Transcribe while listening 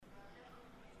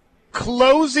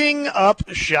Closing up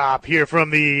shop here from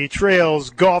the Trails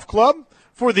Golf Club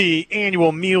for the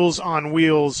annual Meals on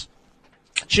Wheels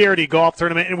charity golf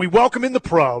tournament. And we welcome in the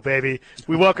pro, baby.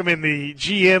 We welcome in the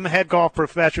GM, head golf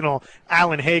professional,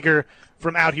 Alan Hager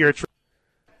from out here at Trails.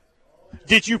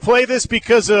 Did you play this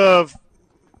because of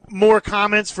more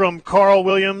comments from Carl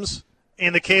Williams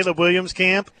and the Caleb Williams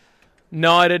camp?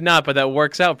 No, I did not, but that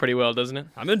works out pretty well, doesn't it?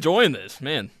 I'm enjoying this,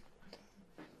 man.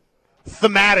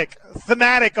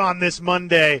 Thematic on this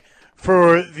Monday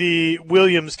for the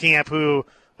Williams camp, who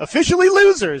officially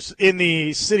losers in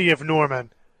the city of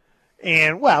Norman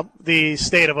and, well, the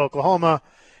state of Oklahoma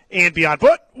and beyond.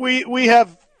 But we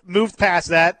have moved past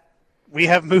that. We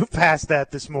have moved past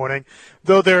that this morning,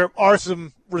 though there are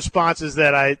some responses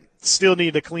that I still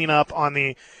need to clean up on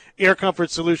the Air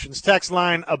Comfort Solutions text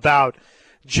line about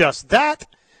just that,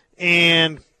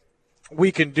 and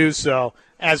we can do so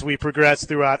as we progress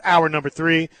throughout hour number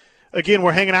 3. Again,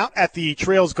 we're hanging out at the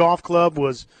Trails Golf Club.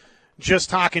 Was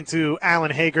just talking to Alan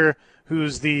Hager,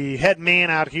 who's the head man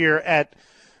out here at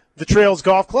the Trails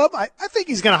Golf Club. I think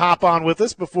he's going to hop on with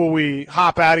us before we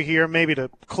hop out of here, maybe to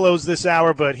close this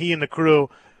hour, but he and the crew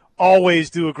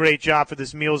always do a great job for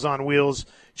this Meals on Wheels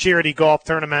charity golf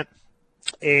tournament,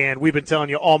 and we've been telling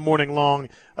you all morning long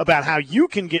about how you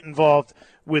can get involved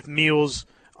with Meals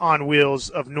on Wheels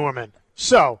of Norman.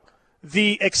 So,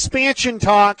 the expansion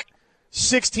talk,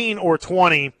 16 or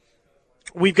 20.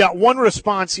 We've got one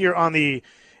response here on the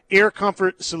Air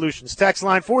Comfort Solutions text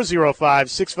line,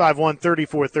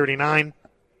 405-651-3439.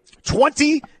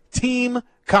 20-team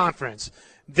conference.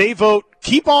 They vote,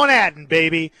 keep on adding,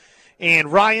 baby.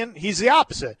 And Ryan, he's the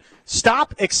opposite.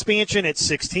 Stop expansion at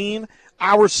 16.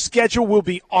 Our schedule will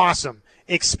be awesome.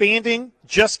 Expanding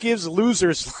just gives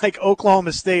losers like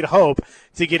Oklahoma State hope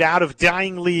to get out of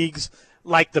dying leagues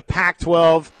like the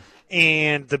Pac-12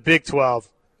 and the Big 12.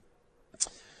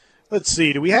 Let's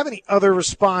see. Do we have any other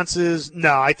responses?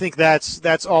 No, I think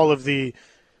that's all of the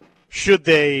should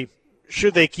they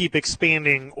keep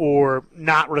expanding or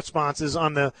not responses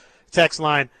on the text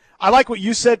line. I like what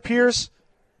you said, Pierce.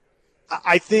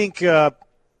 I think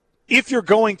if you're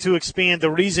going to expand,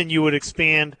 the reason you would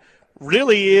expand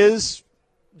really is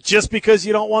just because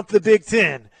you don't want the Big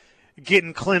Ten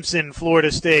getting Clemson,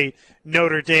 Florida State,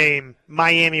 Notre Dame,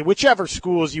 Miami, whichever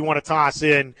schools you want to toss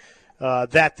in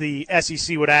that the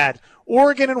SEC would add.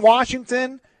 Oregon and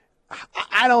Washington,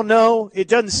 I don't know. It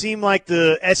doesn't seem like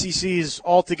the SEC is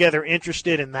altogether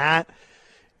interested in that.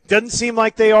 Doesn't seem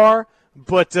like they are,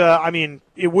 but,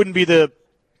 it wouldn't be it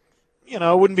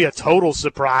wouldn't be a total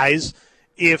surprise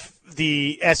if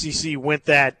the SEC went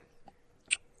that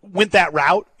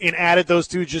route and added those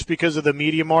two just because of the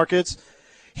media markets.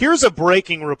 Here's a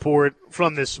breaking report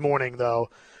from this morning, though.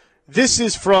 This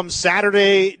is from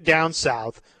Saturday Down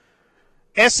South.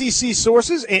 SEC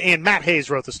sources, and Matt Hayes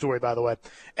wrote the story, by the way.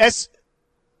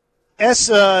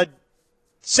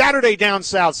 Saturday Down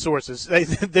South sources.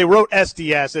 They wrote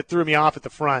SDS. It threw me off at the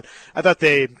front. I thought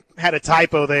they had a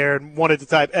typo there and wanted to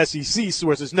type SEC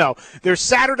sources. No, they're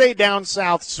Saturday Down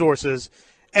South sources.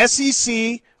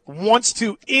 SEC wants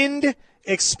to end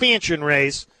expansion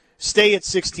race, stay at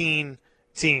 16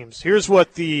 teams. Here's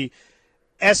what the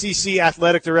SEC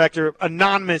athletic director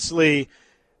anonymously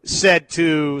said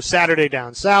to Saturday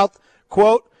Down South,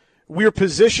 quote, "We're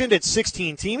positioned at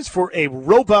 16 teams for a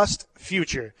robust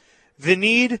future. The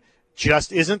need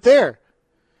just isn't there."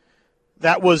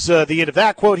 That was the end of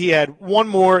that quote. He had one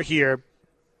more here.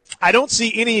 "I don't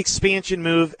see any expansion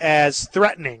move as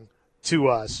threatening to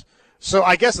us." So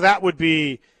I guess that would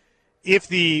be if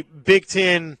the Big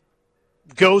Ten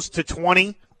goes to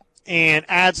 20 and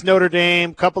adds Notre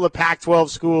Dame, a couple of Pac-12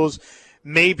 schools,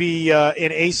 maybe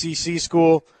an ACC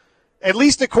school. At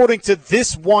least according to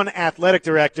this one athletic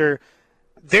director,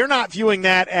 they're not viewing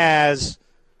that as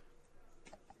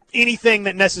anything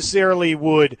that necessarily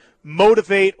would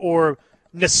motivate or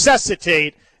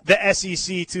necessitate the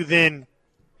SEC to then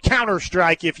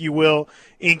counter-strike, if you will,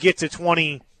 and get to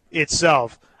 20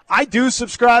 itself. I do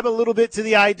subscribe a little bit to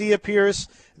the idea, Pierce,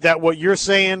 that what you're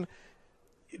saying,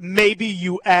 maybe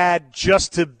you add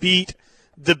just to beat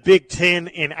the Big Ten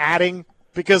in adding,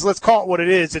 because let's call it what it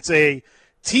is. It's a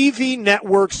TV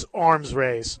network's arms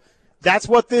race. That's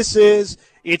what this is.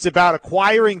 It's about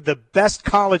acquiring the best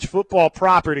college football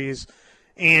properties,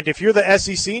 and if you're the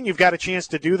SEC and you've got a chance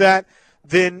to do that,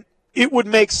 then it would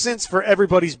make sense for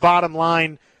everybody's bottom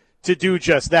line to do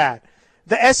just that.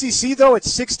 The SEC, though, at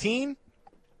 16,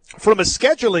 from a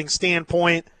scheduling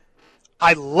standpoint,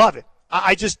 I love it.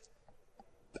 It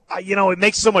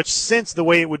makes so much sense the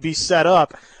way it would be set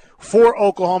up for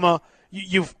Oklahoma.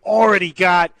 You've already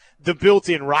got the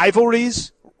built-in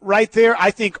rivalries right there.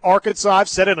 I think Arkansas, I've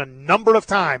said it a number of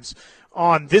times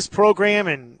on this program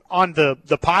and on the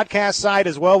podcast side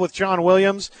as well with John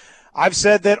Williams. I've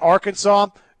said that Arkansas,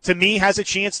 to me, has a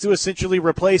chance to essentially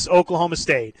replace Oklahoma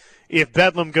State if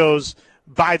Bedlam goes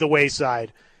by the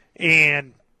wayside.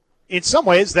 And in some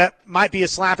ways, that might be a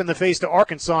slap in the face to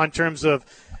Arkansas in terms of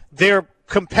their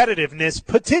competitiveness,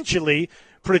 potentially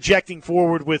projecting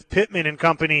forward with Pittman and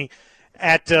company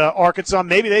at Arkansas.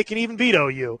 Maybe they can even beat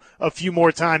OU a few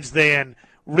more times than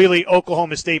really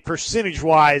Oklahoma State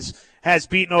percentage-wise has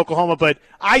beaten Oklahoma. But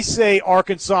I say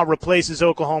Arkansas replaces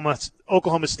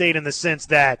Oklahoma State in the sense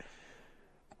that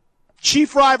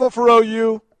chief rival for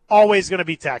OU, always going to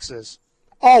be Texas.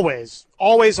 Always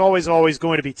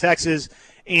going to be Texas.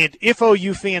 And if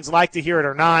OU fans like to hear it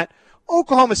or not,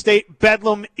 Oklahoma State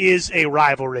Bedlam is a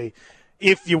rivalry.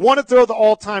 If you want to throw the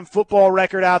all-time football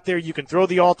record out there, you can throw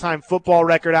the all-time football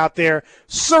record out there.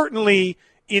 Certainly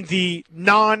in the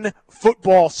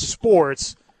non-football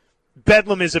sports,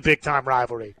 Bedlam is a big-time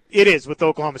rivalry. It is with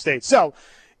Oklahoma State. So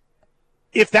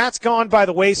if that's gone by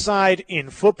the wayside in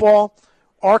football,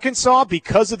 Arkansas,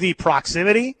 because of the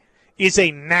proximity, is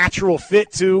a natural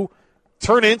fit to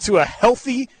turn into a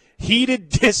healthy, heated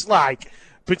dislike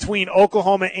between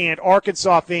Oklahoma and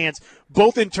Arkansas fans,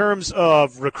 both in terms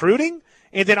of recruiting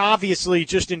and then obviously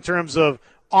just in terms of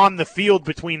on the field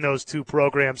between those two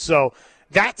programs. So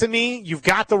that, to me, you've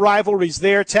got the rivalries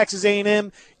there. Texas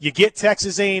A&M, you get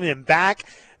Texas A&M back.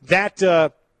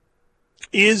 That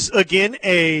is, again,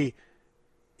 I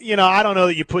don't know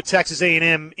that you put Texas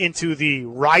A&M into the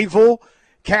rival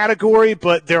category,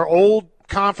 but they're old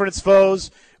conference foes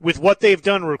with what they've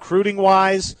done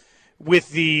recruiting-wise,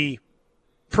 with the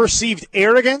perceived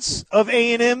arrogance of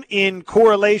A&M in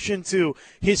correlation to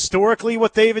historically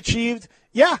what they've achieved.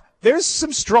 Yeah, there's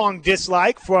some strong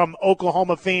dislike from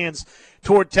Oklahoma fans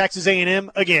toward Texas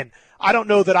A&M. Again, I don't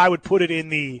know that I would put it in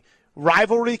the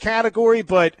rivalry category,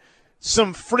 but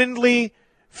some friendly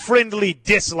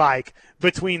dislike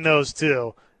between those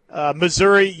two.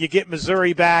 Missouri, you get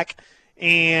Missouri back,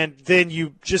 and then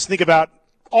you just think about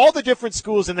all the different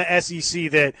schools in the SEC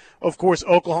that, of course,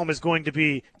 Oklahoma is going to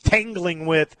be tangling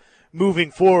with moving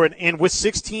forward. And with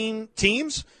 16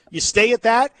 teams, you stay at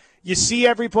that. You see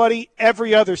everybody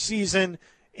every other season,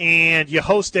 and you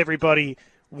host everybody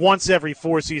once every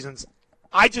 4 seasons.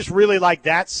 I just really like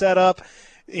that setup.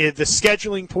 The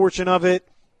scheduling portion of it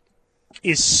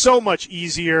is so much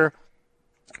easier.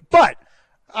 But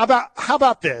how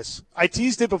about this? I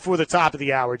teased it before the top of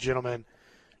the hour, gentlemen.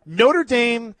 Notre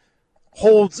Dame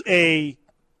holds a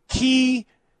key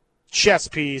chess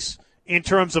piece in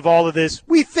terms of all of this.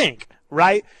 We think,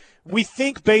 right? We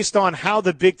think based on how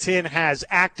the Big Ten has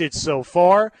acted so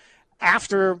far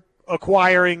after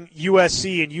acquiring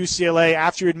USC and UCLA,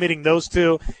 after admitting those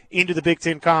two into the Big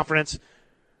Ten Conference,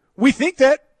 we think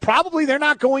that probably they're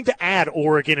not going to add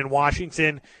Oregon and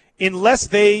Washington unless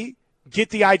they get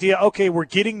the idea, okay, we're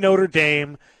getting Notre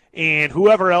Dame and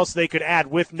whoever else they could add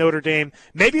with Notre Dame.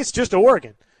 Maybe it's just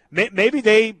Oregon. Maybe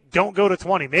they don't go to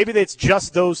 20. Maybe it's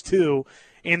just those two,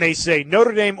 and they say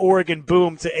Notre Dame, Oregon,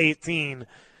 boom, to 18.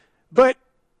 But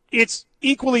it's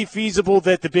equally feasible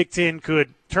that the Big Ten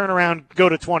could turn around, go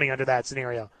to 20 under that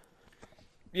scenario.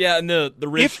 Yeah, and the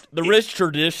rich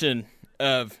tradition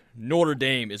of Notre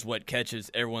Dame is what catches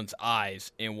everyone's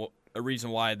eyes and a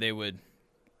reason why they would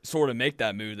sort of make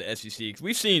that move to the SEC. Because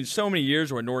we've seen so many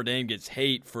years where Notre Dame gets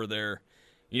hate for their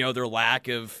lack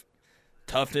of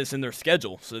toughness in their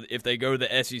schedule. So if they go to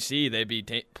the SEC, they'd be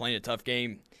playing a tough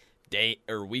game day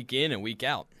or week in and week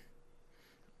out.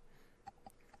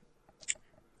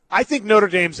 I think Notre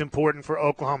Dame's important for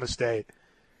Oklahoma State.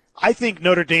 I think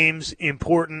Notre Dame's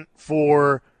important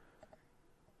for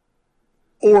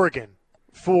Oregon,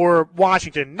 for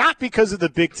Washington, not because of the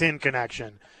Big Ten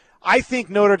connection. I think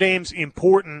Notre Dame's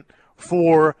important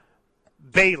for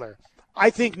Baylor. I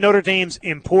think Notre Dame's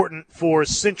important for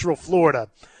Central Florida.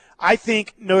 I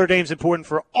think Notre Dame's important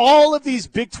for all of these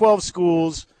Big 12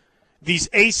 schools, these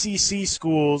ACC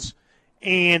schools,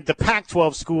 and the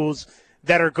Pac-12 schools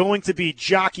that are going to be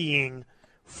jockeying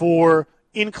for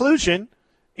inclusion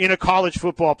in a college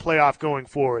football playoff going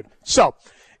forward. So,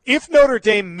 if Notre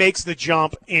Dame makes the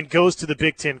jump and goes to the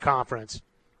Big Ten Conference,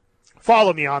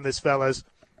 follow me on this, fellas,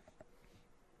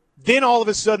 then all of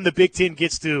a sudden the Big Ten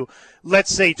gets to,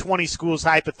 let's say, 20 schools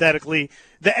hypothetically.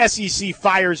 The SEC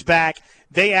fires back.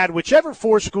 They add whichever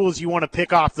 4 schools you want to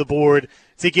pick off the board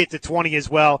to get to 20 as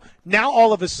well. Now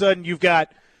all of a sudden you've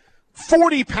got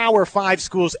 40 Power 5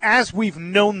 schools as we've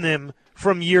known them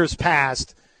from years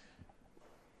past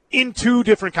in 2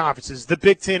 different conferences, the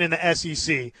Big Ten and the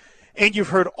SEC. And you've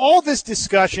heard all this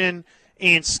discussion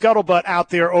and scuttlebutt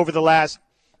out there over the last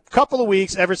couple of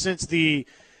weeks, ever since the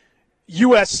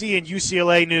USC and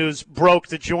UCLA news broke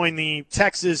to join the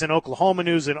Texas and Oklahoma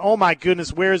news, and oh my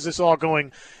goodness, where is this all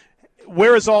going?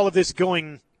 Where is all of this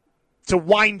going to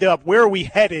wind up? Where are we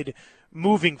headed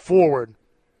moving forward?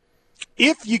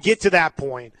 If you get to that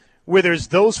point where there's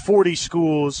those 40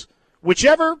 schools,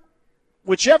 whichever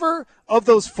of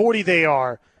those 40 they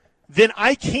are, then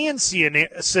I can see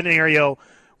a scenario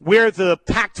where the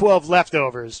Pac-12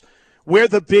 leftovers, where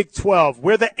the Big 12,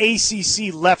 where the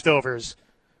ACC leftovers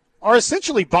are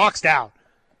essentially boxed out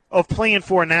of playing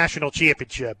for a national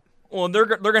championship. Well, they're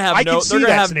gonna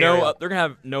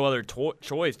have no other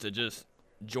choice to just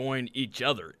join each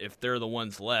other if they're the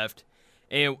ones left.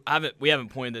 And we haven't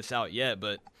pointed this out yet,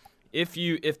 but if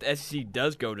the SEC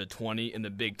does go to 20 and the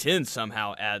Big Ten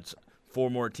somehow adds 4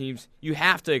 more teams, you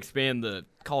have to expand the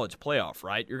college playoff,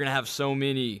 right? You're gonna have so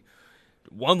many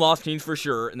 1-loss teams for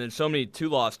sure, and then so many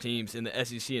 2-loss teams in the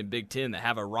SEC and Big Ten that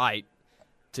have a right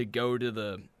to go to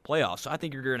the playoffs. So I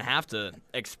think you're going to have to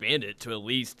expand it to at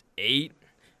least 8,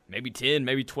 maybe 10,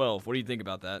 maybe 12. What do you think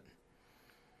about that?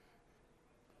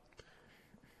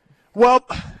 Well,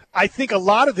 I think a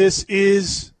lot of this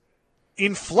is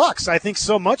in flux. I think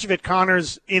so much of it,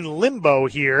 Connor's in limbo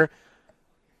here.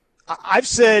 I've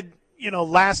said,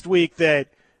 last week that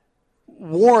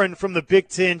Warren from the Big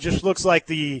Ten just looks like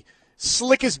the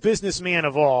slickest businessman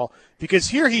of all, because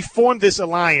here he formed this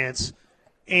alliance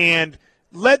and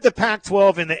led the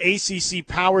Pac-12 and the ACC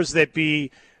powers that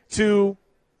be to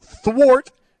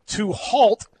thwart, to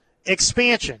halt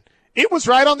expansion. It was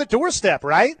right on the doorstep,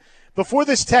 right? Before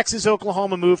this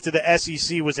Texas-Oklahoma move to the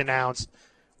SEC was announced,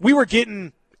 we were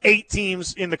getting 8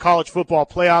 teams in the college football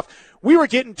playoff. We were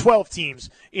getting 12 teams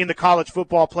in the college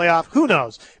football playoff. Who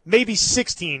knows? Maybe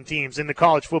 16 teams in the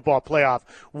college football playoff.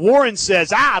 Warren says,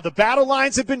 the battle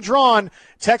lines have been drawn.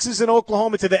 Texas and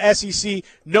Oklahoma to the SEC.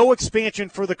 No expansion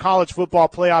for the college football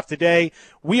playoff today.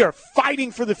 We are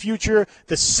fighting for the future,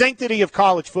 the sanctity of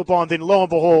college football. And then lo and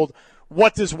behold,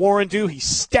 what does Warren do? He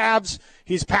stabs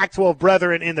his Pac-12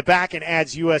 brethren in the back and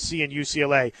adds USC and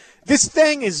UCLA. This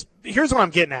thing is, here's what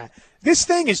I'm getting at. This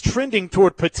thing is trending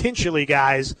toward potentially,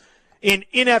 guys, an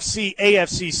NFC,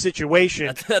 AFC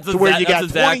situation to where you got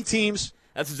 20 teams.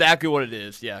 That's exactly what it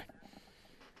is, yeah.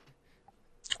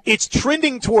 It's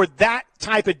trending toward that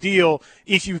type of deal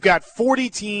if you've got 40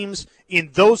 teams in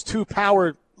those 2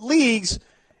 power leagues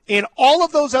and all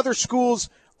of those other schools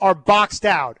are boxed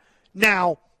out.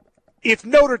 Now, if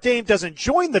Notre Dame doesn't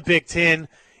join the Big Ten,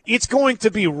 it's going to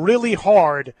be really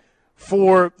hard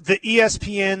for the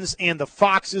ESPNs and the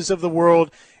Foxes of the world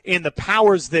and the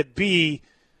powers that be,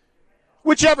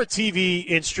 whichever TV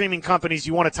and streaming companies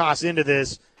you want to toss into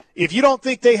this. If you don't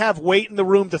think they have weight in the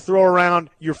room to throw around,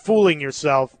 you're fooling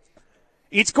yourself.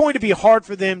 It's going to be hard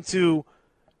for them to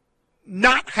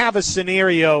not have a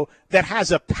scenario that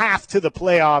has a path to the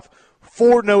playoff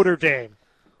for Notre Dame,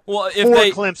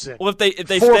 Clemson, if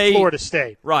they for stay Florida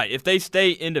State. Right, if they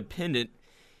stay independent,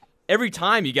 every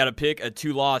time you got to pick a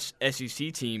 2-loss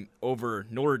SEC team over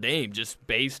Notre Dame just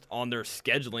based on their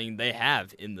scheduling they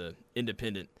have in the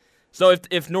independent. So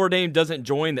if Notre Dame doesn't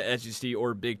join the SEC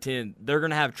or Big Ten, they're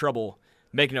going to have trouble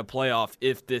making a playoff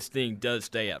if this thing does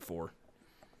stay at 4.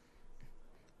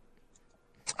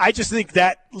 I just think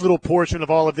that little portion of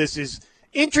all of this is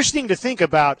interesting to think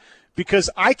about, because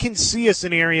I can see a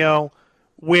scenario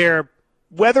where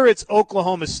whether it's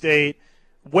Oklahoma State,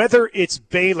 whether it's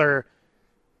Baylor,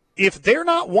 if they're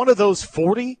not one of those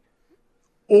 40,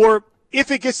 or if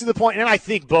it gets to the point, and I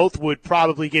think both would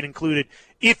probably get included,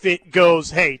 if it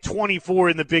goes, 24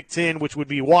 in the Big Ten, which would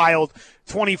be wild,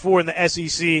 24 in the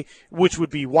SEC, which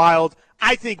would be wild.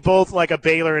 I think both, like a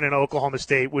Baylor and an Oklahoma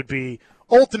State, would be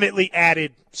ultimately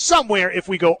added somewhere if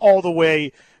we go all the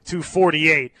way to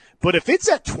 48. But if it's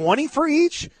at 20 for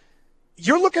each,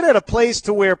 you're looking at a place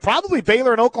to where probably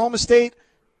Baylor and Oklahoma State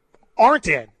aren't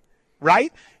in,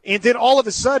 right? And then all of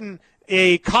a sudden,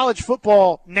 a college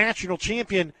football national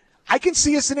champion, I can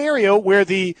see a scenario where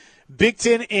the Big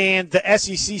Ten and the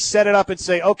SEC set it up and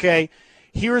say, okay,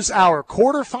 here's our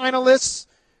quarterfinalists,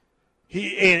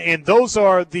 and those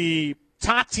are the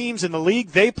top teams in the league.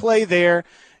 They play there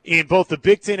in both the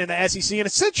Big Ten and the SEC, and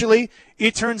essentially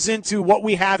it turns into what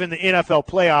we have in the NFL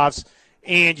playoffs,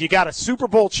 and you got a Super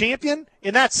Bowl champion,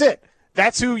 and that's it.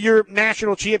 That's who your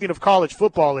national champion of college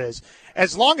football is.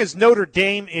 As long as Notre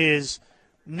Dame is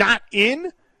not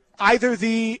in either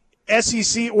the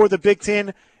SEC or the Big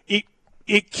Ten,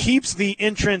 it keeps the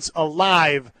entrance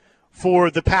alive for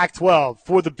the Pac-12,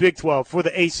 for the Big 12, for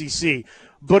the ACC.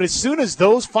 But as soon as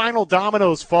those final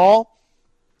dominoes fall,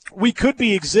 we could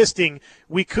be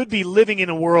living in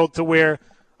a world to where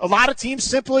a lot of teams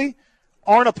simply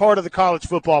aren't a part of the college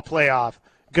football playoff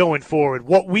going forward,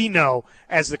 what we know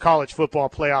as the college football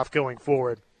playoff going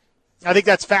forward. I think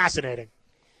that's fascinating.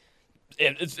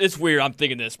 And it's weird I'm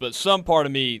thinking this, but some part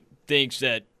of me thinks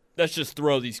that let's just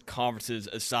throw these conferences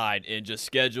aside and just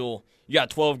schedule. You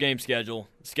got a 12-game schedule,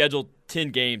 schedule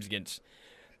 10 games against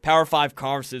Power 5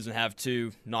 conferences and have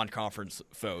 2 non-conference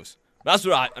foes. That's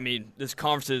what I mean. These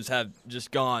conferences have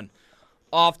just gone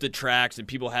off the tracks, and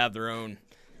people have their own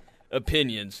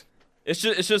opinions. It's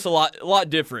just a lot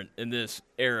different in this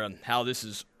era, how this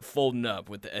is folding up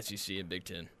with the SEC and Big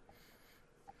Ten.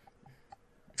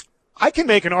 I can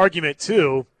make an argument,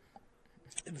 too,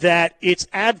 that it's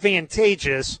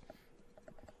advantageous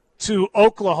to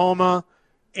Oklahoma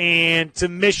and to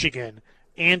Michigan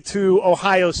and to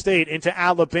Ohio State and to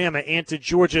Alabama and to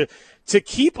Georgia to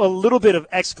keep a little bit of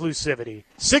exclusivity.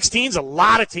 16's a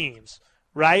lot of teams,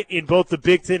 right, in both the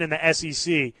Big Ten and the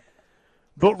SEC.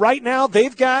 But right now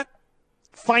they've got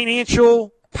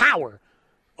financial power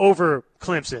over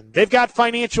Clemson. They've got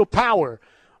financial power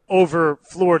over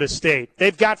Florida State.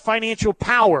 They've got financial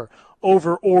power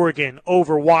over Oregon,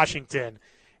 over Washington.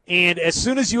 And as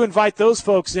soon as you invite those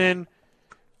folks in,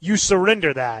 you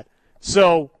surrender that.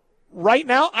 So right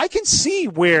now I can see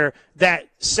where that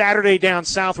Saturday Down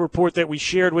South report that we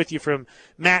shared with you from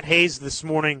Matt Hayes this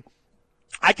morning,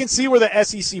 I can see where the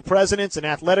SEC presidents and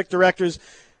athletic directors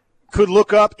could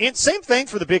look up. And same thing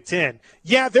for the Big Ten.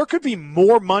 Yeah, there could be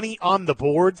more money on the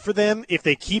board for them if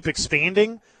they keep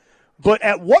expanding. But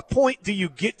at what point do you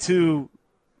get to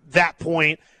that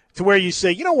point to where you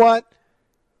say, you know what?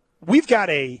 We've got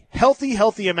a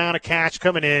healthy amount of cash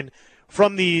coming in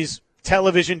from these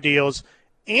television deals,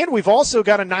 and we've also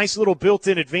got a nice little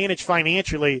built-in advantage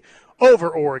financially over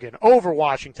Oregon, over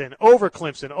Washington, over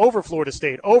Clemson, over Florida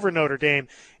State, over Notre Dame.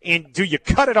 And do you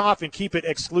cut it off and keep it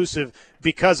exclusive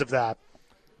because of that?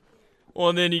 Well,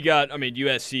 and then you got,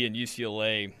 USC and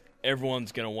UCLA.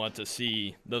 Everyone's going to want to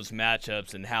see those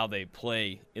matchups and how they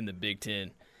play in the Big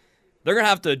Ten. They're going to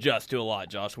have to adjust to a lot,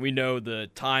 Josh. We know the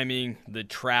timing, the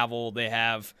travel they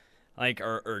have. I think,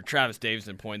 or Travis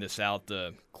Davidson pointed this out,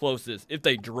 the closest, if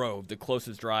they drove, the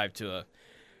closest drive to a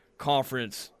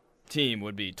conference team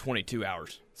would be 22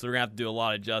 hours. So they're going to have to do a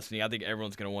lot of adjusting. I think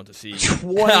everyone's going to want to see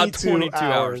 22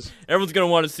 hours. Everyone's going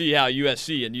to want to see how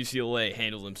USC and UCLA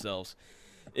handle themselves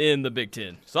in the Big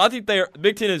Ten. So I think the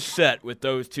Big Ten is set with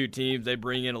those two teams. They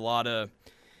bring in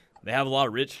they have a lot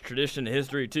of rich tradition and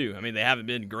history too. They haven't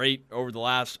been great over the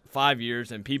last 5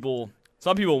 years, and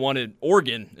some people wanted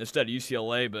Oregon instead of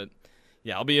UCLA, but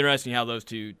yeah, it'll be interesting how those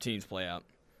two teams play out.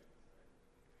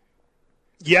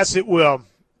 Yes, it will.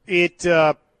 It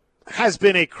has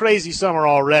been a crazy summer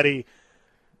already.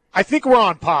 I think we're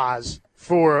on pause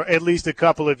for at least a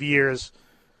couple of years,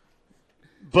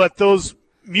 but those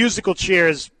musical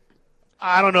chairs,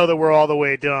 I don't know that we're all the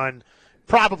way done.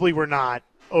 Probably we're not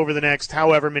over the next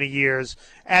however many years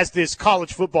as this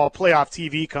college football playoff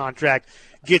TV contract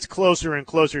gets closer and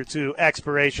closer to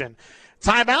expiration.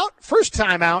 Timeout, first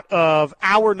timeout of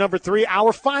hour number 3,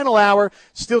 our final hour.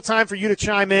 Still time for you to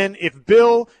chime in. If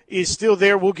Bill is still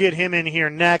there, we'll get him in here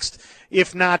next.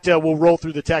 If not, we'll roll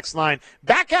through the text line.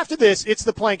 Back after this, it's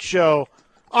the Plank Show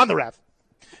on the Rev.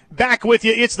 Back with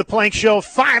you, it's the Plank Show,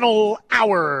 final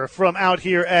hour from out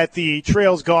here at the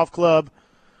Trails Golf Club,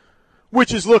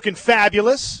 which is looking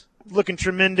fabulous, looking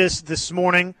tremendous this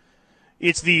morning.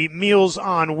 It's the Meals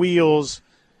on Wheels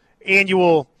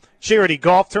annual charity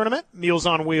golf tournament, Meals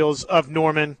on Wheels of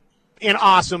Norman, an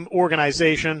awesome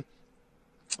organization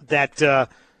that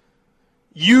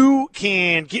you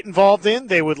can get involved in.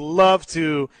 They would love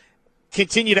to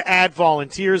continue to add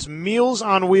volunteers. Meals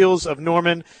on Wheels of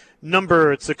Norman,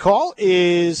 number to call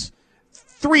is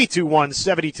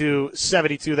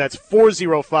 321-7272. That's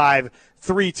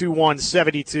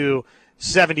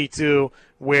 405-321-7272,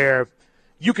 where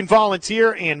you can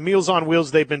volunteer. And Meals on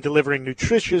Wheels, they've been delivering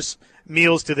nutritious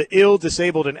meals to the ill,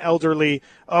 disabled, and elderly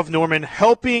of Norman,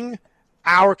 helping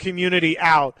our community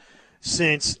out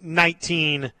since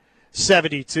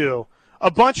 1972.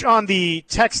 A bunch on the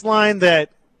text line that,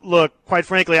 look, quite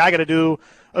frankly, I got to do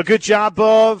a good job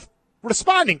of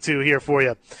responding to here for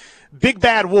you. Big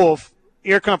Bad Wolf,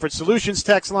 Air Comfort Solutions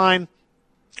text line,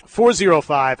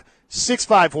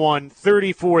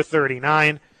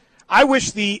 405-651-3439. I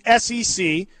wish the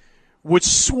SEC would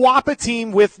swap a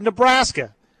team with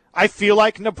Nebraska. I feel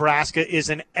like Nebraska is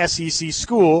an SEC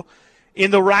school,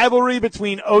 and the rivalry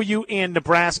between OU and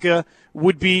Nebraska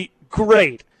would be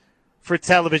great for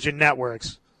television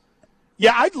networks.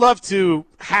 Yeah, I'd love to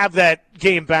have that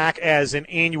game back as an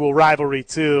annual rivalry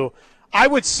too. I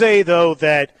would say, though,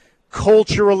 that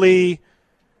culturally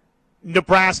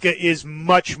Nebraska is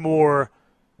much more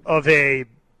of a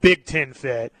Big Ten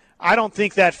fit. I don't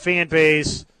think that fan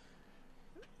base,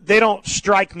 they don't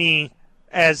strike me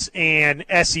as an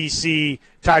SEC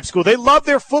type school. They love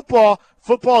their football.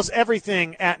 Football's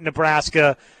everything at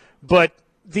Nebraska, but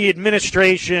the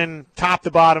administration, top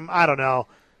to bottom, I don't know.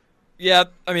 Yeah,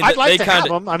 I mean, I'd like to have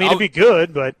them. I mean, it'd be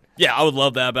good, but yeah, I would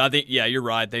love that. But I think, yeah, you're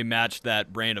right. They match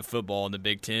that brand of football in the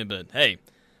Big Ten. But hey,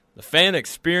 the fan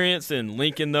experience in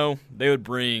Lincoln, though, they would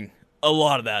bring a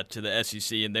lot of that to the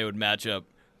SEC, and they would match up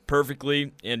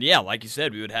perfectly. And yeah, like you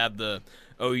said, we would have the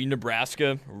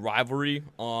OU-Nebraska rivalry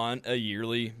on a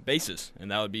yearly basis,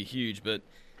 and that would be huge. But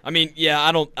I mean, yeah,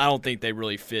 I don't think they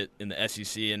really fit in the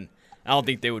SEC, and I don't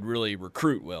think they would really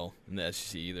recruit well in the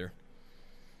SEC either.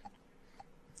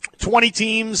 20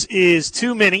 teams is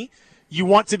too many. You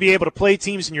want to be able to play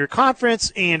teams in your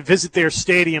conference and visit their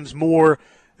stadiums more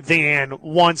than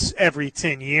once every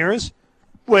 10 years,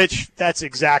 which that's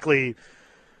exactly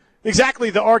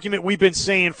the argument we've been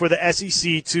saying for the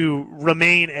SEC to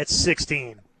remain at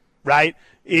 16, right?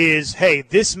 Is, hey,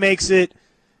 this makes it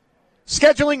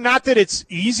scheduling, not that it's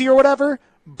easy or whatever,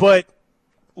 but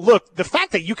look, the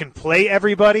fact that you can play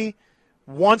everybody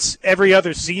once every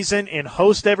other season and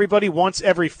host everybody once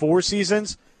every 4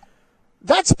 seasons,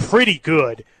 that's pretty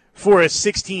good for a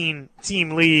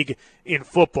 16-team league in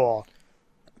football.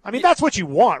 I mean, that's what you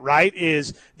want, right,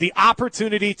 is the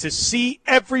opportunity to see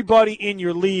everybody in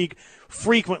your league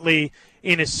frequently.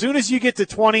 And as soon as you get to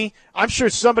 20, I'm sure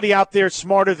somebody out there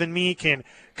smarter than me can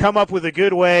come up with a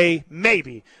good way,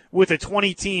 maybe, with a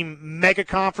 20-team mega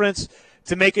conference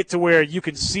to make it to where you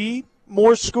can see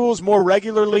more schools more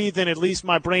regularly than at least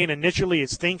my brain initially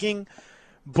is thinking.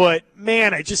 But,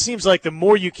 man, it just seems like the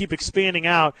more you keep expanding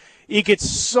out, it gets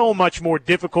so much more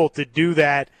difficult to do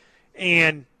that.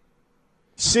 And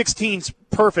 16's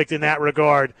perfect in that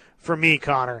regard for me,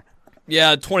 Connor.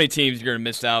 Yeah, 20 teams, you're going to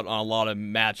miss out on a lot of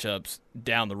matchups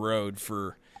down the road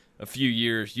for a few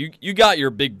years. You got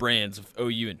your big brands of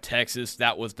OU and Texas.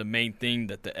 That was the main thing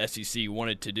that the SEC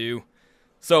wanted to do.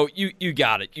 So you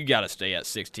got it. You got to stay at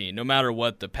 16. No matter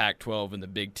what the Pac-12 and the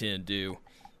Big Ten do,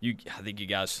 I think you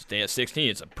got to stay at 16.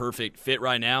 It's a perfect fit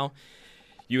right now.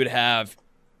 You'd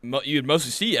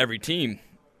mostly see every team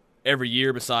every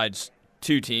year besides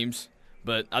 2 teams,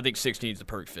 but I think 16 is the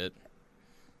perfect fit.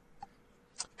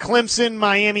 Clemson,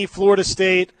 Miami, Florida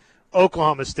State,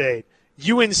 Oklahoma State.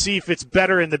 UNC fits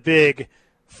better in the big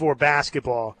for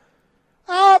basketball.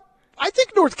 I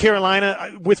think North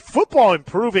Carolina, with football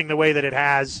improving the way that it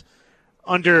has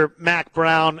under Mack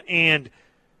Brown, and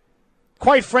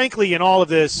quite frankly, in all of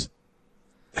this,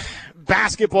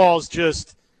 basketball's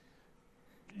just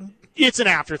 – it's an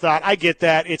afterthought. I get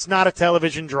that. It's not a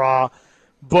television draw.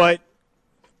 But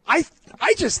I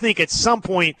just think at some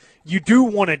point you do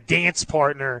want a dance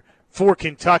partner for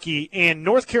Kentucky, and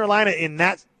North Carolina in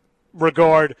that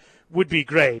regard would be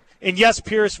great. And, yes,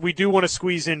 Pierce, we do want to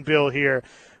squeeze in Bill here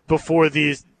before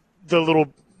the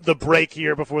break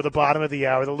here before the bottom of the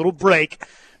hour, the little break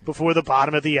before the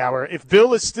bottom of the hour. If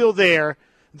Bill is still there,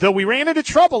 though we ran into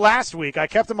trouble last week. I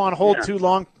kept him on hold too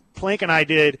long, Plank and I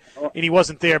did, and he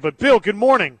wasn't there. But, Bill, good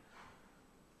morning.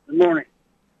 Good morning.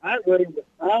 I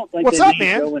don't think What's they up, need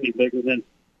man? to go any bigger than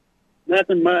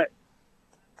nothing much.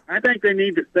 I think they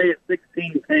need to stay at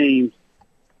 16 teams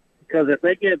because if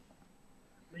they get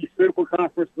these super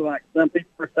conferences like some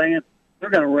people are saying, they're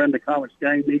going to run the college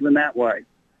game even that way.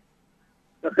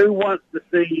 But who wants to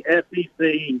see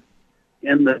SEC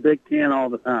in the Big Ten all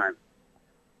the time?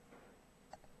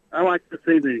 I like to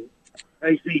see the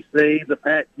ACC, the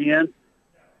Pac-10,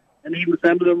 and even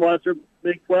some of the lesser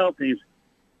Big 12 teams.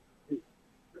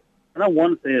 I don't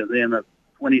want to see it in a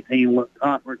 20-team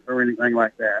conference or anything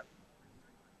like that.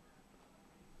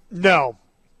 No.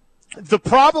 The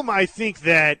problem I think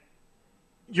that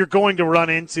you're going to run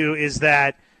into is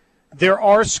that there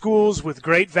are schools with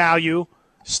great value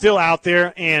still out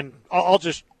there, and I'll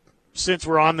just, since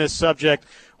we're on this subject,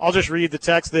 I'll just read the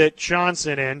text that Sean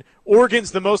sent in.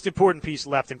 Oregon's the most important piece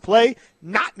left in play,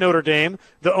 not Notre Dame.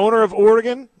 The owner of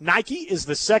Oregon, Nike, is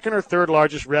the second or third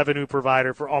largest revenue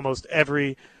provider for almost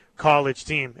every college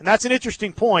team. And that's an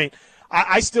interesting point.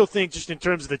 I still think just in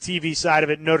terms of the TV side of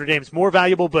it, Notre Dame's more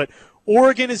valuable, but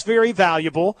Oregon is very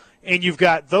valuable, and you've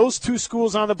got those 2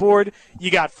 schools on the board. You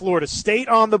got Florida State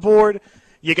on the board.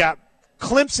 You got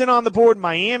Clemson on the board,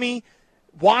 Miami,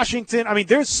 Washington. I mean,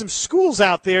 there's some schools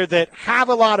out there that have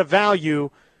a lot of value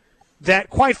that,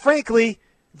 quite frankly,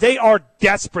 they are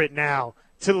desperate now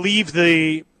to leave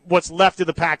what's left of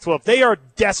the Pac-12. They are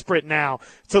desperate now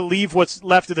to leave what's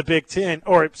left of the Big Ten,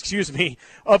 or, of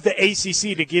the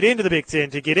ACC to get into the Big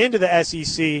Ten, to get into the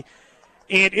SEC.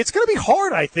 And it's going to be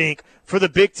hard, I think, for the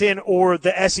Big Ten or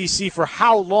the SEC for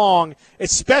how long,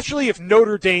 especially if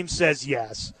Notre Dame says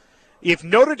yes. If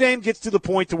Notre Dame gets to the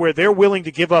point to where they're willing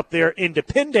to give up their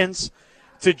independence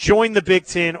to join the Big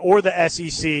Ten or the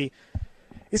SEC,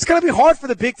 it's going to be hard for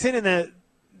the Big Ten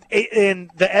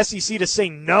and the SEC to say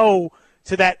no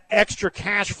to that extra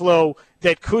cash flow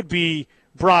that could be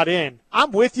brought in.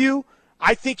 I'm with you.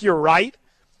 I think you're right.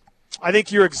 I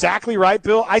think you're exactly right,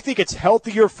 Bill. I think it's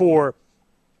healthier for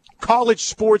college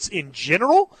sports in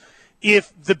general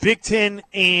if the Big Ten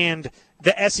and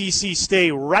the SEC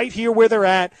stay right here where they're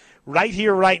at, right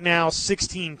here, right now,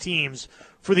 16 teams.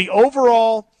 For the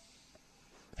overall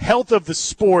health of the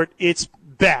sport, it's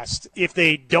best if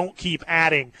they don't keep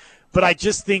adding. But I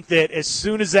just think that as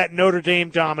soon as that Notre Dame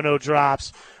domino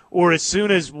drops, or as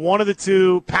soon as one of the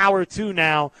two, Power 2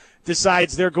 now,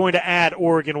 decides they're going to add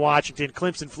Oregon, Washington,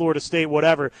 Clemson, Florida State,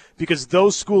 whatever, because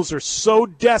those schools are so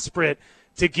desperate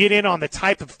to get in on the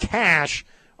type of cash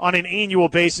on an annual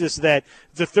basis that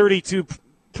the 32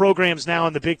 programs now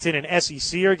in the Big Ten and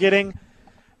SEC are getting,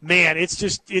 man, it's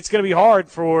going to be hard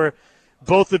for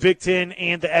both the Big Ten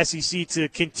and the SEC to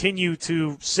continue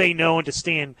to say no and to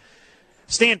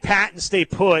stand pat and stay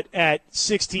put at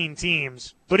 16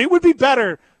 teams. But it would be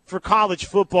better for college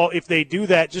football if they do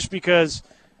that, just because,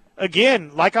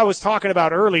 again, like I was talking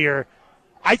about earlier,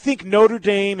 I think Notre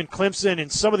Dame and Clemson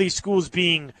and some of these schools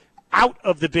being out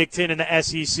of the Big Ten and the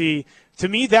SEC, to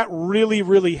me that really,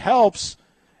 really helps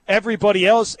everybody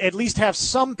else at least have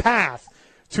some path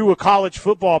to a college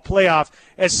football playoff.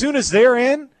 As soon as they're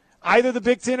in, either the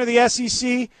Big Ten or the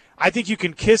SEC, I think you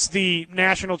can kiss the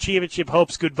national championship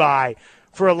hopes goodbye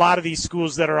for a lot of these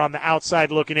schools that are on the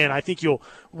outside looking in. I think you'll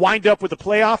wind up with a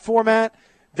playoff format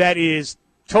that is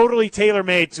totally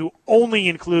tailor-made to only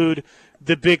include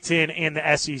the Big Ten and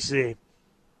the SEC.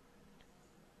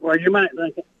 Well, you might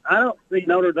think, I don't see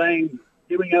Notre Dame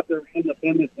giving up their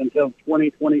independence until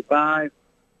 2025.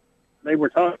 They were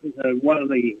talking to one of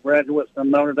the graduates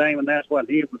from Notre Dame, and that's what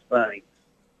he was saying.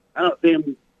 I don't see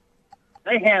them.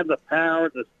 They have the power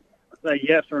to say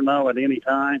yes or no at any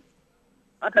time.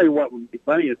 I'll tell you what would be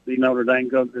funny is see Notre Dame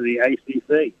go to the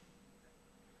ACC.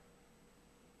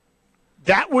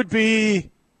 That would be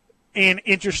an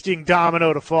interesting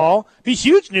domino to fall. Be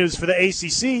huge news for the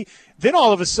ACC. Then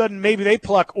all of a sudden maybe they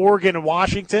pluck Oregon and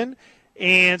Washington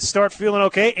and start feeling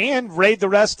okay and raid the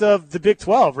rest of the Big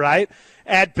 12, right?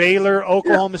 Add Baylor,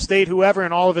 Oklahoma State, whoever,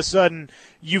 and all of a sudden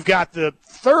you've got the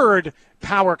third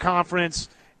power conference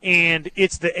and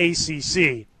it's the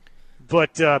ACC.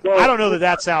 But I don't know that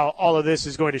that's how all of this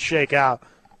is going to shake out.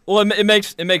 Well, it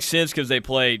makes sense because they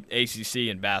play ACC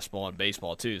in basketball and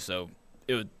baseball too. So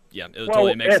it would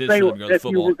totally make sense for them to go to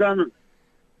football.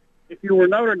 If you were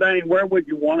Notre Dame, where would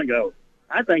you want to go?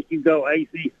 I think you go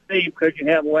ACC because you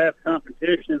have less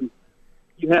competition.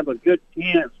 You have a good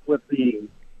chance with the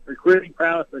recruiting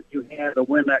prowess that you had to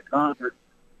win that conference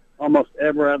almost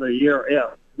every other year,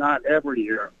 if not every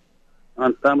year,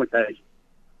 on some occasions,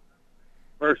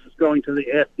 versus going to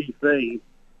the SEC,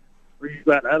 where you've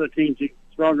got other teams,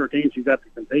 stronger teams you've got to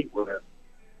compete with.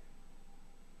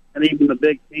 And even the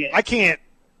Big Ten.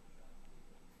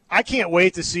 I can't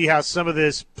wait to see how some of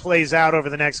this plays out over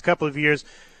the next couple of years.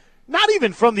 Not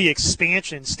even from the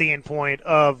expansion standpoint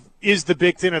of is the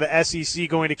Big Ten or the SEC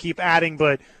going to keep adding,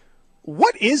 but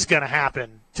what is going to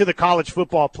happen to the college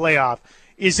football playoff?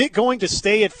 Is it going to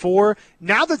stay at 4?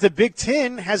 Now that the Big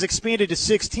Ten has expanded to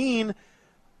 16,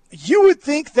 you would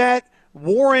think that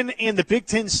Warren and the Big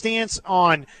Ten stance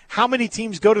on how many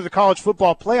teams go to the college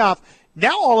football playoff,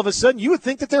 now all of a sudden you would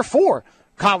think that they're for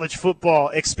college football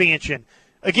expansion.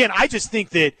 Again, I just think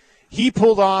that he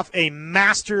pulled off a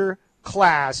master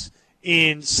class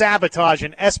in sabotage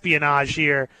and espionage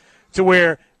here to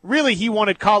where really he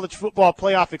wanted college football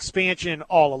playoff expansion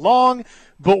all along,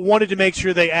 but wanted to make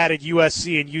sure they added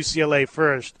USC and UCLA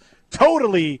first.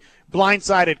 Totally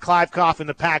blindsided Clive Koff in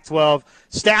the Pac-12,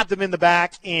 stabbed him in the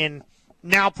back, and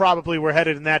now probably we're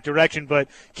headed in that direction. But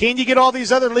can you get all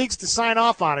these other leagues to sign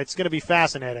off on it? It's going to be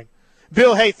fascinating.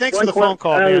 Bill, hey, thanks for the phone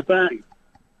call, man.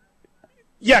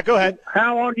 Yeah, go ahead.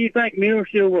 How long do you think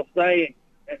Muleshoe will stay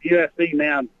at USC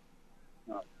now,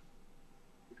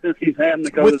 since he's having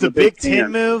to go with to the Big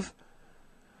Ten move?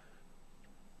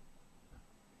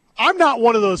 I'm not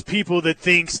one of those people that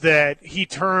thinks that he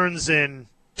turns and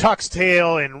tucks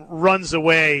tail and runs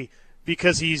away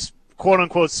because he's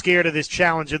quote-unquote scared of this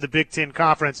challenge of the Big Ten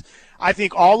Conference. I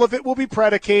think all of it will be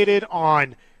predicated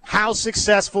on how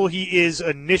successful he is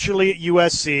initially at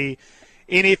USC.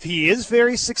 And if he is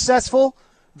very successful,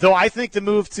 though I think the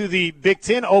move to the Big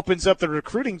Ten opens up the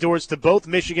recruiting doors to both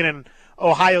Michigan and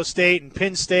Ohio State and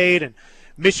Penn State and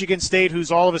Michigan State,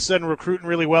 who's all of a sudden recruiting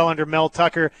really well under Mel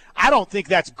Tucker. I don't think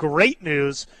that's great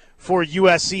news for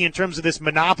USC in terms of this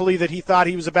monopoly that he thought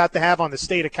he was about to have on the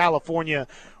state of California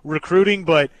recruiting,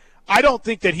 but I don't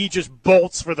think that he just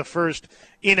bolts for the first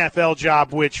NFL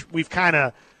job, which we've kind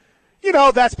of,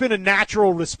 that's been a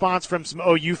natural response from some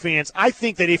OU fans. I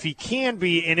think that if he can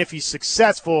be and if he's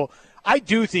successful, I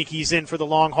do think he's in for the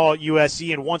long haul at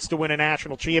USC and wants to win a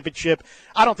national championship.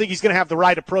 I don't think he's going to have the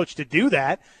right approach to do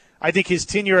that. I think his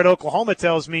tenure at Oklahoma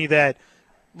tells me that,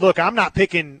 look, I'm not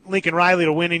picking Lincoln Riley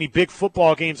to win any big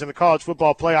football games in the college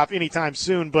football playoff anytime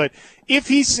soon, but if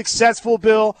he's successful,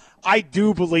 Bill, I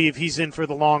do believe he's in for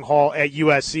the long haul at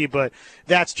USC, but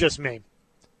that's just me.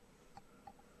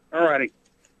 All righty.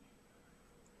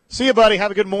 See you, buddy.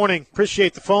 Have a good morning.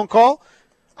 Appreciate the phone call.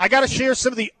 I got to share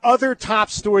some of the other top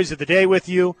stories of the day with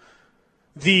you.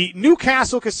 The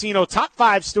Newcastle Casino top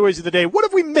 5 stories of the day. What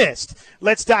have we missed?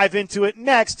 Let's dive into it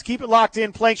next. Keep it locked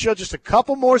in. Plank Show, just a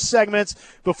couple more segments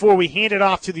before we hand it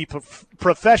off to the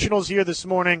professionals here this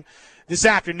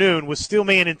afternoon with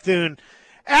Steelman and Thune.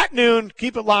 At noon,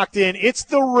 keep it locked in. It's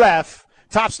the Ref.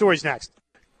 Top stories next.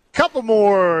 Couple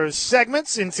more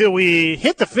segments until we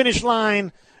hit the finish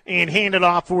line and hand it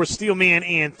off for Steelman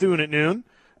and Thune at noon.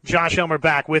 Josh Helmer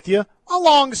back with you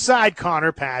alongside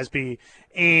Connor Pasby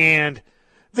and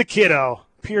the kiddo,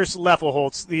 Pierce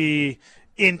Leffelholtz, the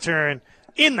intern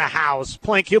in the house.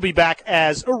 Plank, he'll be back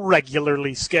as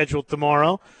regularly scheduled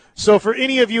tomorrow. So for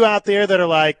any of you out there that are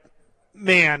like,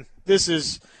 man, this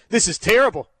is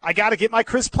terrible. I got to get my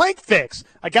Chris Plank fix.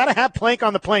 I got to have Plank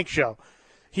on the Plank Show.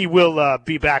 He will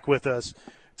be back with us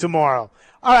tomorrow.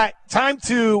 All right, time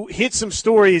to hit some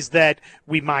stories that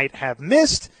we might have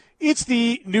missed. It's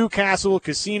the Newcastle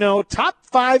Casino top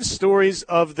 5 stories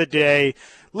of the day.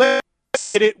 Let's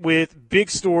hit it with big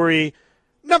story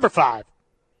number 5.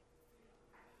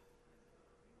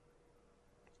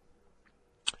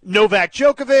 Novak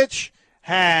Djokovic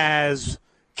has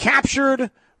captured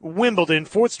Wimbledon,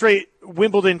 4th straight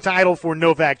Wimbledon title for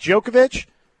Novak Djokovic.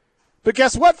 But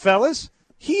guess what, fellas?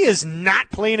 He is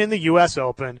not playing in the U.S.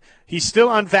 Open. He's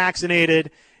still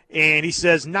unvaccinated, and he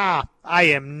says, nah, I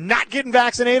am not getting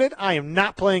vaccinated. I am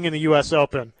not playing in the U.S.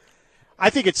 Open.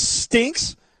 I think it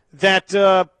stinks that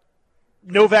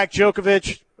Novak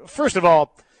Djokovic, first of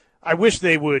all, I wish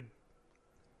they would,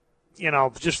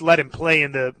 just let him play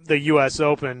in the U.S.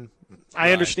 Open.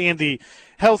 I understand the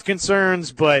health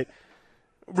concerns, but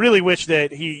really wish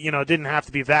that he, didn't have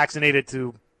to be vaccinated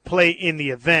to play in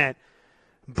the event.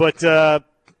 But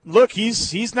look,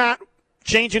 he's not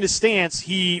changing his stance.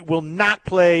 He will not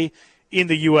play in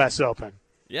the U.S. Open.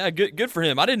 Yeah, good for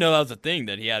him. I didn't know that was a thing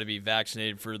that he had to be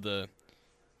vaccinated for the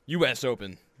U.S.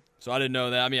 Open. So I didn't know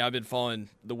that. I mean, I've been following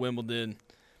the Wimbledon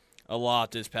a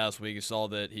lot this past week. I saw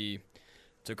that he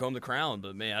took home the crown.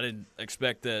 But, man, I didn't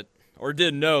expect that or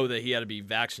didn't know that he had to be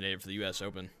vaccinated for the U.S.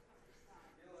 Open.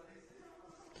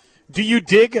 Do you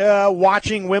dig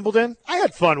watching Wimbledon? I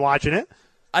had fun watching it.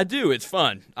 I do. It's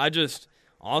fun.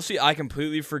 Honestly, I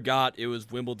completely forgot it was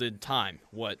Wimbledon time.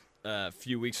 A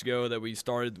few weeks ago that we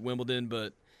started Wimbledon,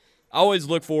 but I always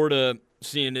look forward to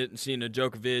seeing it and seeing a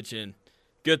Djokovic, and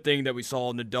good thing that we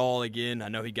saw Nadal again. I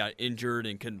know he got injured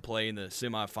and couldn't play in the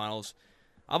semifinals.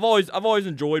 I've always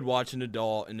enjoyed watching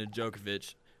Nadal and the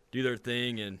Djokovic do their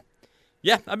thing, and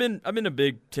yeah, I've been a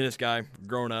big tennis guy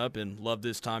growing up and love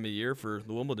this time of year for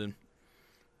the Wimbledon.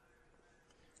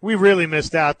 We really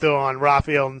missed out, though, on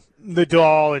Rafael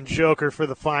Nadal and Joker for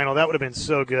the final. That would have been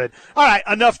so good. All right,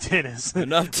 enough tennis.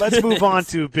 Let's move on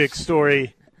to big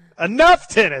story. Enough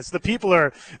tennis. The people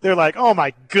they're like, oh,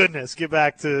 my goodness, get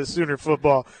back to Sooner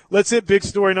football. Let's hit big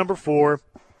story number 4.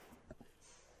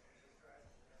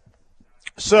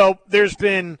 So there's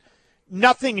been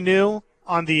nothing new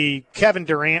on the Kevin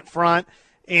Durant front,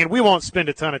 and we won't spend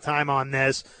a ton of time on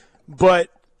this, but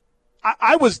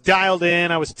I was dialed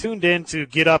in. I was tuned in to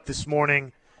Get Up this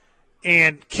morning,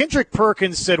 and Kendrick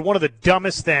Perkins said one of the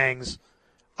dumbest things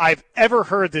I've ever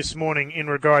heard this morning in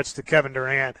regards to Kevin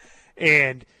Durant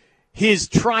and his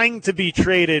trying to be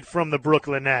traded from the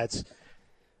Brooklyn Nets.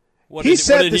 What did he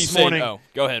say this morning? Oh,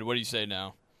 go ahead. What did he say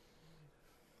now?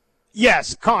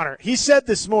 Yes, Connor. He said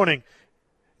this morning,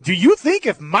 do you think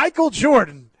if Michael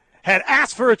Jordan had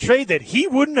asked for a trade that he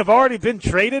wouldn't have already been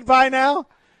traded by now?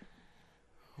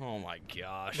 Oh, my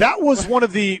gosh. That was one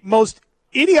of the most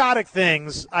idiotic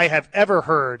things I have ever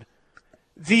heard.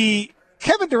 The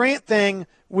Kevin Durant thing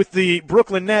with the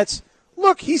Brooklyn Nets,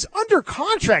 look, he's under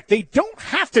contract. They don't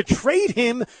have to trade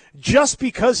him just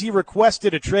because he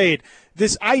requested a trade.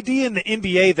 This idea in the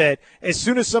NBA that as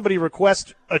soon as somebody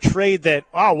requests a trade that,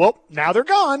 oh, well, now they're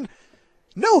gone.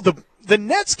 No, the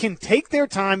Nets can take their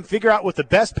time, figure out what the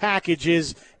best package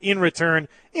is in return,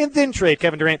 and then trade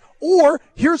Kevin Durant. Or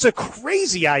here's a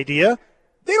crazy idea.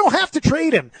 They don't have to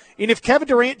trade him. And if Kevin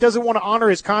Durant doesn't want to honor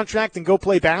his contract and go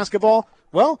play basketball,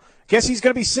 well, guess he's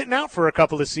going to be sitting out for a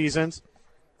couple of seasons.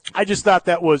 I just thought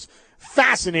that was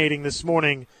fascinating this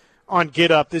morning on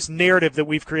Get Up, this narrative that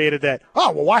we've created that,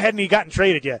 oh, well, why hadn't he gotten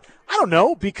traded yet? I don't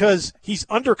know, because he's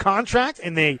under contract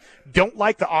and they don't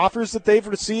like the offers that they've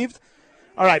received.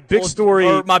 All right, big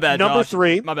story. My bad, number Josh.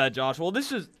 3. My bad, Josh. Well,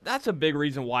 that's a big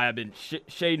reason why I've been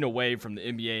shading away from the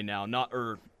NBA now.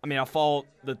 I follow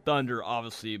the Thunder,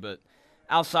 obviously, but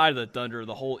outside of the Thunder,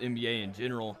 the whole NBA in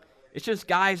general, it's just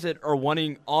guys that are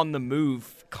wanting on the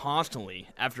move constantly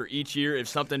after each year. If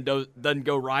something doesn't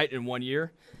go right in one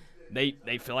year,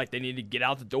 they feel like they need to get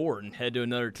out the door and head to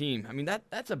another team. I mean,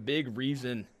 that's a big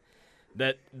reason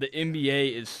that the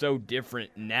NBA is so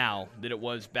different now than it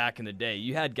was back in the day.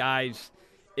 You had guys,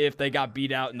 if they got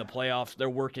beat out in the playoffs, they're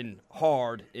working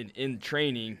hard in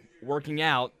training, working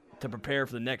out to prepare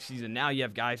for the next season. Now you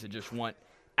have guys that just want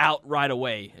out right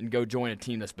away and go join a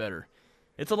team that's better.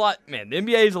 It's a lot, man. The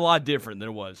NBA is a lot different than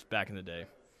it was back in the day.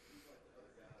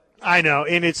 I know,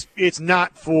 and it's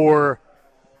not for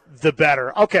the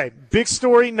better. Okay, big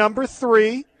story number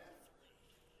 3.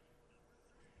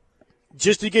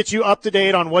 Just to get you up to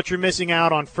date on what you're missing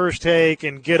out on First Take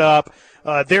and Get Up,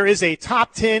 there is a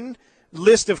top 10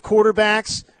 list of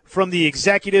quarterbacks from the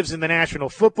executives in the National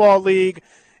Football League,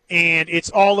 and it's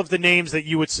all of the names that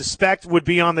you would suspect would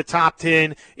be on the top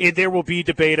 10, and there will be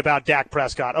debate about Dak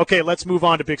Prescott. Okay, let's move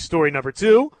on to big story number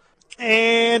 2.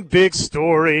 And big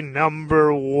story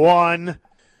number 1.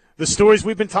 The stories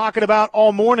we've been talking about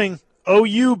all morning.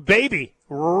 OU, baby,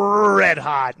 red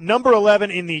hot. Number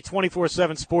 11 in the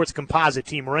 24/7 Sports Composite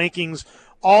Team rankings.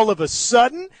 All of a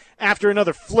sudden, after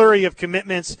another flurry of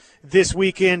commitments this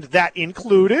weekend, that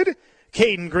included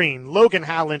Caden Green, Logan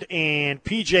Howland, and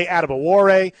PJ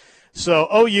Adebawore. So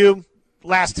OU,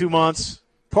 last 2 months,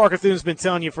 Parker Thune's been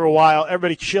telling you for a while,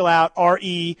 everybody chill out,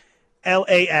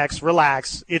 RELAX,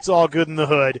 relax. It's all good in the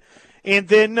hood. And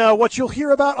then what you'll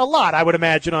hear about a lot, I would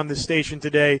imagine, on this station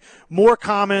today, more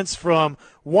comments from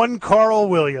one Carl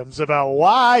Williams about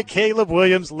why Caleb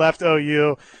Williams left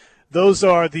OU. Those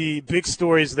are the big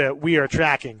stories that we are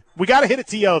tracking. We got to hit a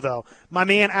TO, though. My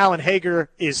man Alan Hager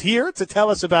is here to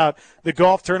tell us about the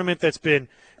golf tournament that's been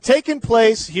taking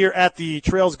place here at the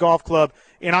Trails Golf Club,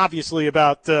 and obviously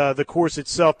about the course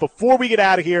itself before we get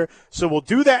out of here. So we'll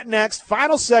do that next.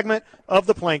 Final segment of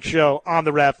the Plank Show on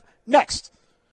the Ref next.